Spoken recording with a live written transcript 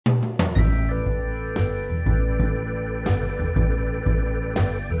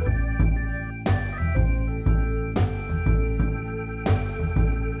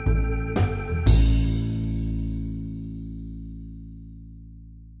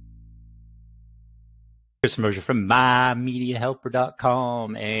Chris Mosier from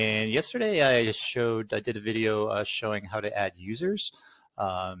MyMediaHelper.com, and yesterday I did a video showing how to add users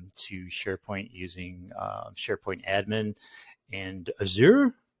to SharePoint using SharePoint Admin and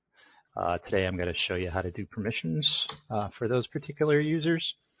Azure. Today I'm going to show you how to do permissions for those particular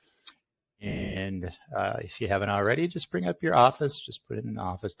users. And if you haven't already, just bring up your Office, just put it in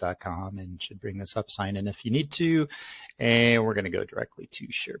office.com and it should bring this up, sign in if you need to. And we're going to go directly to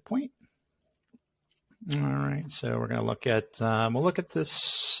SharePoint. All right, so we're going to look at, we'll look at this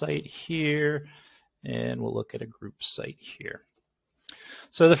site here, and we'll look at a group site here.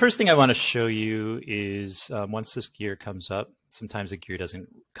 So the first thing I want to show you is once this gear comes up, sometimes the gear doesn't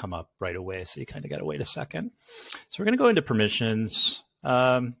come up right away, so you kind of got to wait a second. So we're going to go into permissions.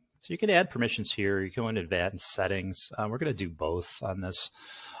 So you can add permissions here. You can go into advanced settings. We're going to do both on this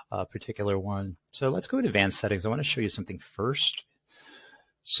particular one. So let's go into advanced settings. I want to show you something first.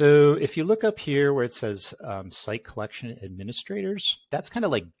 So if you look up here where it says site collection administrators, that's kind of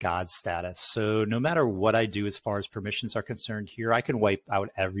like God status. So no matter what I do as far as permissions are concerned here, I can wipe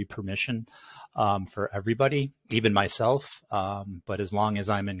out every permission for everybody, even myself. But as long as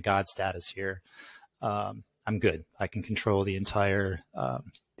I'm in God status here, I'm good. I can control the entire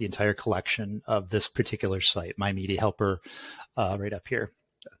collection of this particular site, My Media Helper, right up here,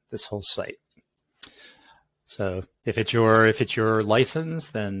 this whole site. So if it's your license,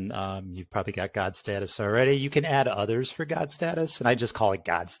 then you've probably got God status already. You can add others for God status, and I just call it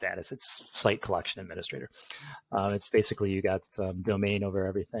God status. It's Site Collection Administrator. It's basically you got domain over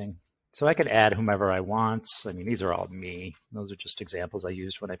everything. So I can add whomever I want. I mean, these are all me. Those are just examples I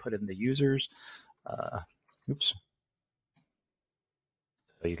used when I put in the users. Oops.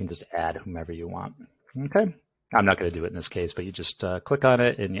 So you can just add whomever you want. Okay. I'm not going to do it in this case, but you just click on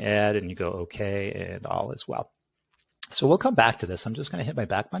it and you add and you go OK, and all is well. So we'll come back to this. I'm just going to hit my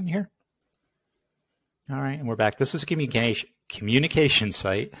back button here. All right, and we're back. This is a communication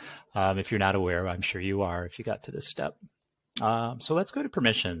site. If you're not aware, I'm sure you are if you got to this step. So let's go to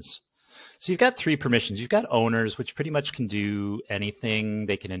permissions. So you've got three permissions. You've got owners, which pretty much can do anything.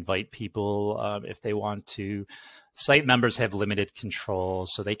 They can invite people if they want to. Site members have limited control,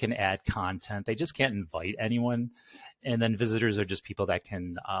 so they can add content. They just can't invite anyone. And then visitors are just people that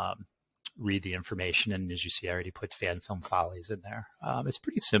can read the information. And as you see, I already put fan film follies in there. It's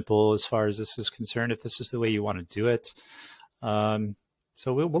pretty simple as far as this is concerned, if this is the way you want to do it. So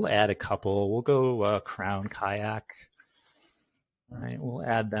we'll add a couple. We'll go Crown Kayak. All right, we'll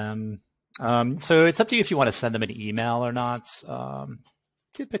add them. So it's up to you if you want to send them an email or not.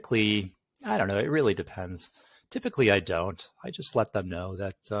 Typically, I don't know. It really depends. Typically, I don't. I just let them know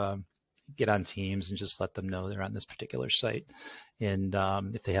that get on Teams and just let them know they're on this particular site. And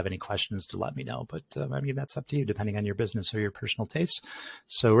if they have any questions, to let me know. But I mean, that's up to you, depending on your business or your personal tastes.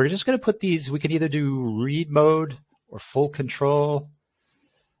 So we're just going to put these. We can either do read mode or full control,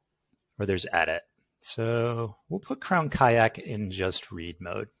 or there's edit. So we'll put Crown Kayak in just read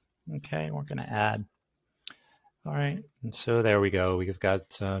mode. Okay, we're going to add. All right, and so there we go. We've got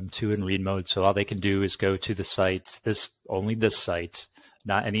two in read mode. So all they can do is go to the site, only this site,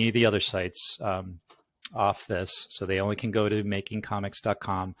 not any of the other sites off this. So they only can go to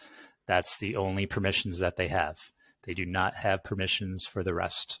makingcomics.com. That's the only permissions that they have. They do not have permissions for the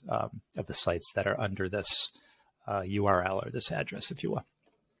rest of the sites that are under this URL or this address, if you will.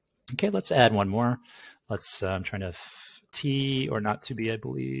 Okay, let's add one more. Let's, I'm trying to, T or not to be, I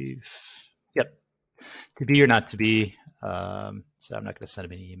believe. Yep, to be or not to be. So I'm not going to send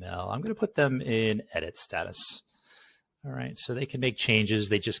them an email. I'm going to put them in edit status. All right, so they can make changes.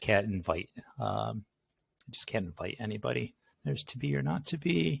 They just can't invite. Just can't invite anybody. There's to be or not to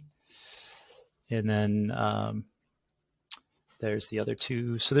be. And then there's the other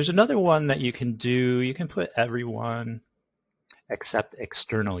two. So there's another one that you can do. You can put everyone except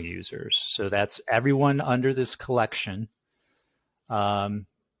external users. So that's everyone under this collection.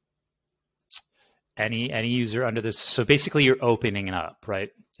 Any user under this. So basically you're opening it up,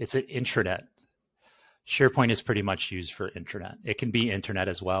 right? It's an intranet. SharePoint is pretty much used for intranet. It can be internet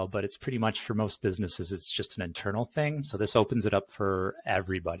as well, but it's pretty much for most businesses, it's just an internal thing. So this opens it up for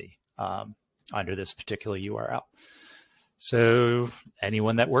everybody under this particular URL. So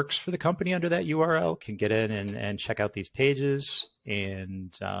anyone that works for the company under that URL can get in and check out these pages.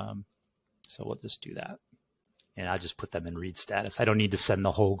 And so we'll just do that. And I'll just put them in read status. I don't need to send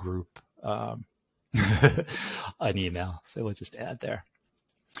the whole group an email. So we'll just add there.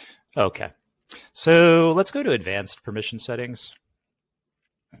 Okay. So let's go to advanced permission settings.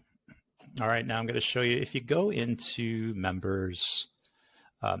 All right, now I'm going to show you, if you go into members,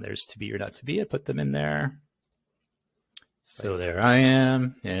 there's to be or not to be. I put them in there. So there I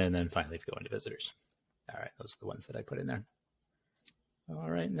am. And then finally, if you go into visitors. All right, those are the ones that I put in there. All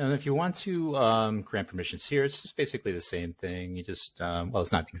right, now if you want to grant permissions here, it's just basically the same thing. You just, well,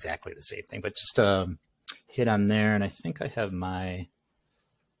 it's not exactly the same thing, but just hit on there, and I think I have my,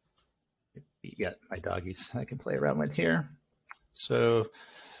 my doggies I can play around with here. So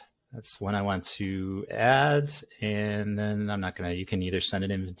that's one I want to add, and then I'm not gonna, you can either send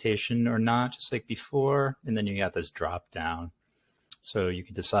an invitation or not, just like before, and then you got this drop down. So you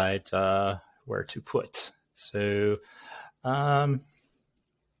can decide where to put. So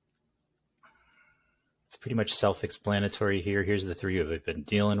it's pretty much self-explanatory here. Here's the three we've been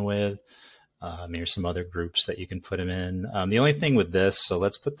dealing with. Here's some other groups that you can put them in. The only thing with this, so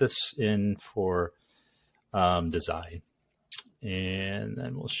let's put this in for design, and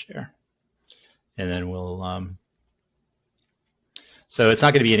then we'll share. And then we'll, so it's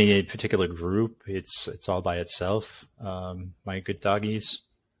not going to be any particular group. It's all by itself, my good doggies,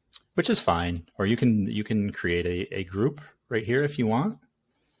 which is fine. Or you can create a group right here if you want.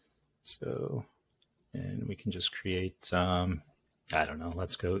 So, and we can just create, I don't know,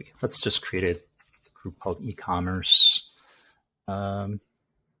 let's just create a group called e-commerce. And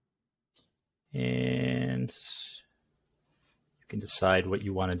you can decide what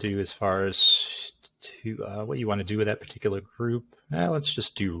you want to do as far as what you want to do with that particular group. Let's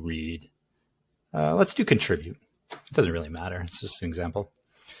just do read. Let's do contribute. It doesn't really matter. It's just an example.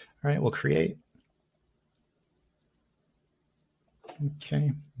 All right, we'll create.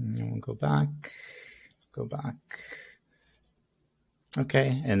 Okay, and then we'll go back.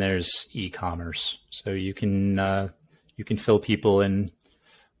 Okay, and there's e-commerce. So you can fill people in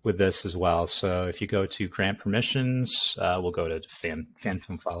with this as well. So if you go to grant permissions, we'll go to fan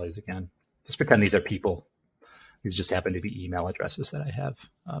film follies again. Just pretend these are people. These just happen to be email addresses that I have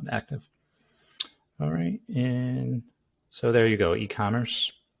active. All right, and so there you go,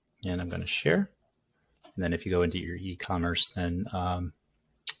 e-commerce. And I'm going to share. And then if you go into your e-commerce, then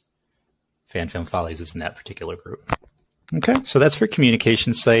fan film follies is in that particular group. Okay, so that's for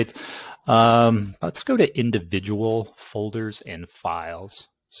communication site. Let's go to individual folders and files.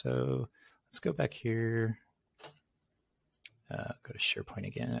 So let's go back here. Go to SharePoint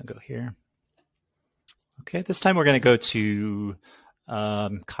again and go here. Okay, this time we're going to go to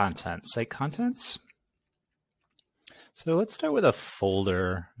content, site contents. So let's start with a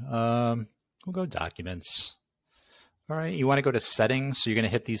folder. We'll go documents. All right, you want to go to settings. So you're going to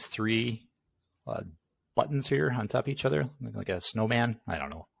hit these three buttons here on top of each other, like a snowman. I don't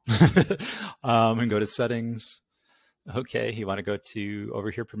know. And go to settings. Okay, you want to go to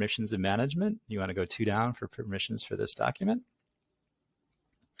over here, permissions and management. You want to go 2 down for permissions for this document.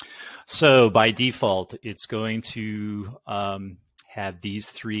 So by default, it's going to have these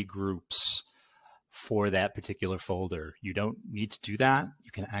 3 groups for that particular folder. You don't need to do that.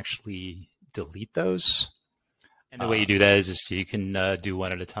 You can actually delete those. And the way you do that is just you can do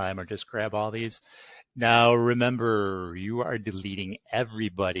one at a time or just grab all these. Now, remember, you are deleting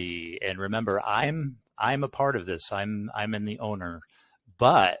everybody. And remember, I'm a part of this. I'm in the owner,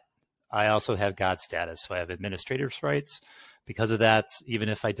 but I also have God status. So I have administrator's rights. Because of that, even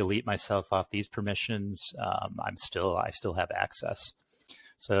if I delete myself off these permissions, I still have access.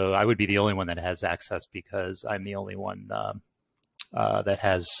 So I would be the only one that has access because I'm the only one that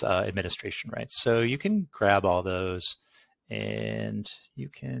has administration rights. So you can grab all those, and you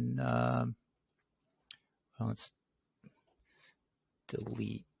can well, let's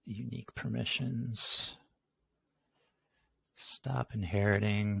delete unique permissions. Stop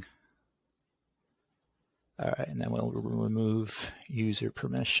inheriting. All right, and then we'll remove user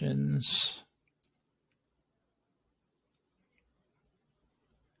permissions.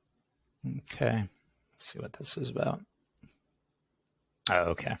 Okay, let's see what this is about. Oh,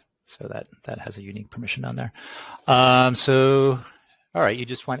 okay, so that has a unique permission on there. So, all right, you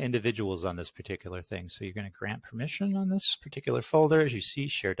just want individuals on this particular thing. So you're going to grant permission on this particular folder. As you see,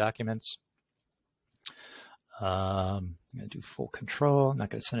 share documents. I'm going to do full control. I'm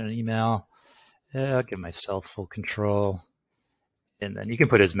not going to send an email. I'll give myself full control. And then you can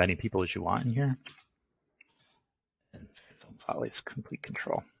put as many people as you want in here. And film follies, complete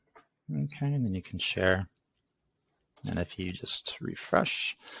control. Okay, and then you can share. And if you just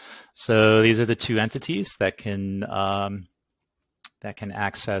refresh. So these are the 2 entities that can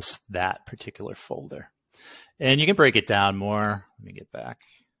access that particular folder. And you can break it down more. Let me get back.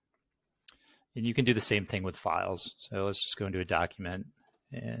 And you can do the same thing with files. So let's just go into a document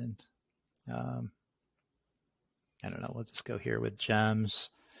and I don't know, we'll just go here with gems.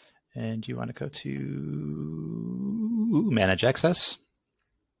 And you want to go to manage access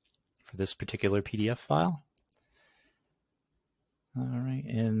for this particular PDF file. All right,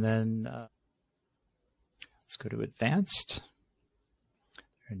 and then Let's go to advanced.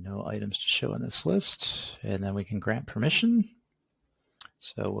 There are no items to show in this list. And then we can grant permission.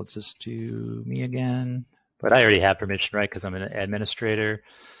 So we'll just do me again. But I already have permission, right? Because I'm an administrator.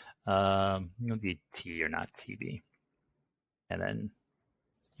 You'll do T or not TB. And then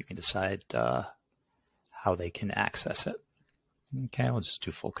you can decide how they can access it. Okay, we'll just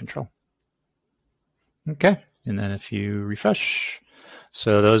do full control. Okay, and then if you refresh,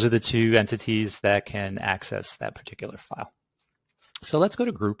 so those are the two entities that can access that particular file. So let's go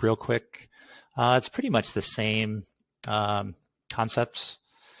to group real quick. It's pretty much the same concepts.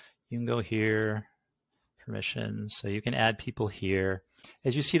 You can go here, permissions, so you can add people here.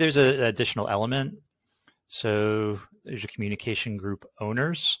 As you see, there's an additional element. So there's your communication group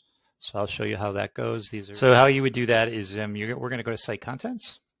owners. So I'll show you how that goes. So how you would do that is we're going to go to site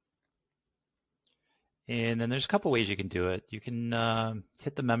contents. And then there's a couple ways you can do it. You can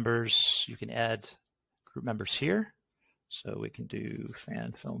hit the members. You can add group members here. So we can do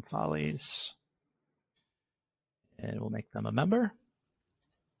Fan Film Follies. And we'll make them a member.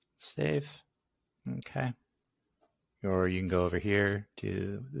 Save. Okay. Or you can go over here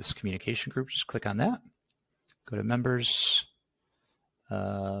to this communication group. Just click on that. Go to members.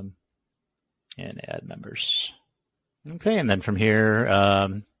 And add members. Okay, and then from here,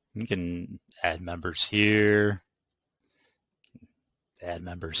 you can add members here, add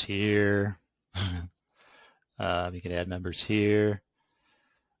members here. You can add members here.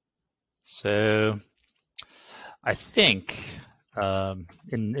 So I think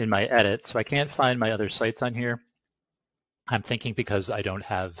in my edit, so I can't find my other sites on here. I'm thinking because I don't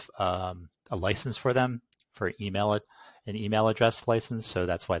have a license for them for an email address license, so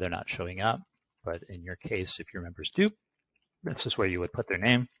that's why they're not showing up. But in your case, if your members do, this is where you would put their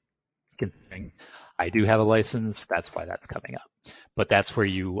name. I do have a license, that's why that's coming up. But that's where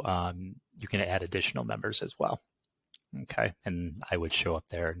you you can add additional members as well. Okay, and I would show up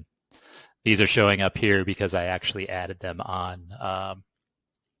there. These are showing up here because I actually added them on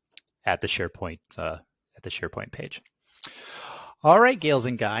at the SharePoint page. All right, gals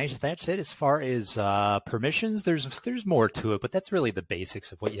and guys, that's it as far as permissions. There's more to it, but that's really the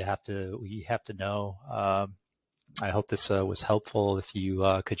basics of what you have to know. I hope this was helpful. If you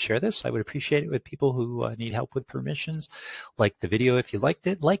could share this, I would appreciate it with people who need help with permissions. Like the video if you liked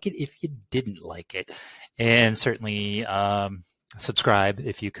it, like it if you didn't like it, and certainly subscribe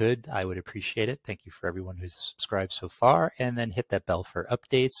if you could. I would appreciate it. Thank you for everyone who's subscribed so far, and then hit that bell for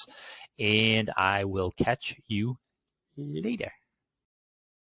updates, and I will catch you later.